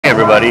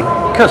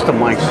everybody,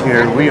 Custommikes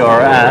here. We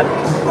are at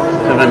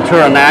the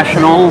Ventura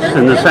Nationals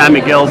in the San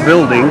Miguel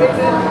building,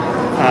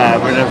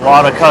 where there's a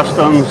lot of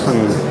customs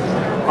and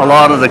a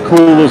lot of the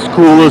coolest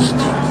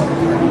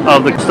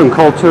of the custom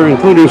culture,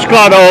 including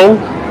Scott O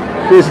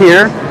is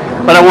here.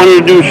 But I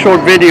wanted to do a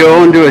short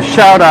video and do a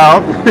shout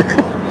out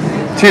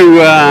to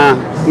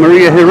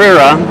Maria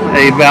Herrera,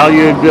 a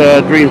valued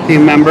Dream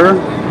Team member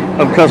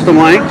of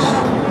Custommikes.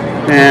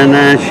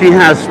 And she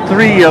has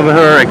 3 of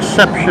her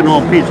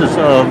exceptional pieces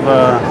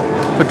of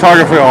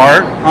photography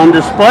art on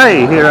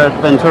display here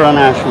at Ventura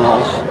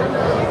Nationals.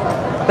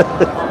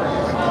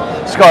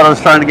 Scott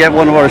was trying to get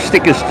one of our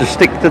stickers to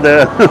stick to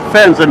the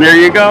fence, and there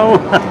you go.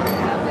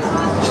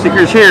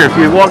 Stickers here. If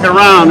you walk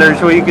around,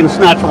 there's where you can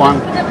snatch one.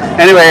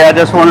 Anyway, I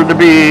just wanted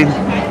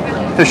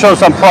to show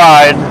some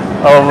pride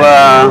of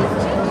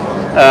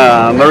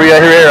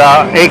Maria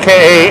Herrera,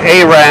 aka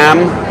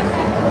Airam.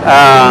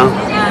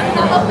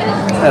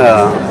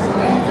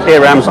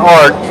 Airam's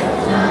art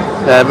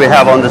that we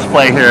have on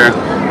display here,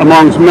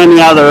 amongst many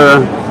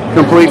other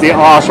completely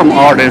awesome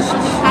artists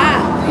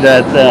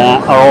that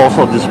are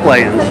also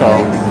displaying. So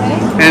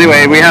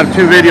anyway, we have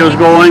 2 videos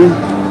going,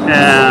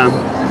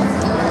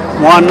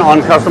 one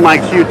on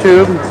Custommikes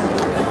YouTube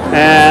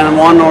and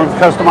one on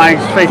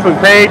Custommikes Facebook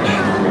page,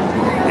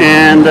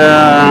 and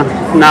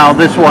now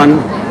this one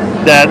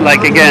that,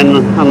 like, again,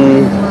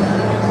 I'm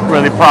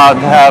really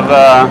proud to have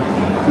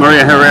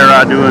Maria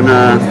Herrera doing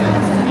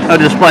a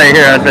display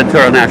here at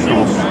Ventura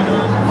Nationals.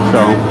 So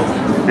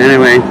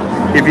anyway,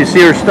 if you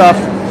see her stuff,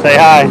 say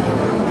hi,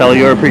 tell her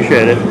you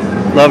appreciate it.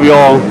 Love you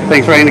all.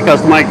 Thanks for hanging to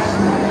Customikes.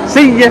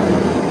 See ya.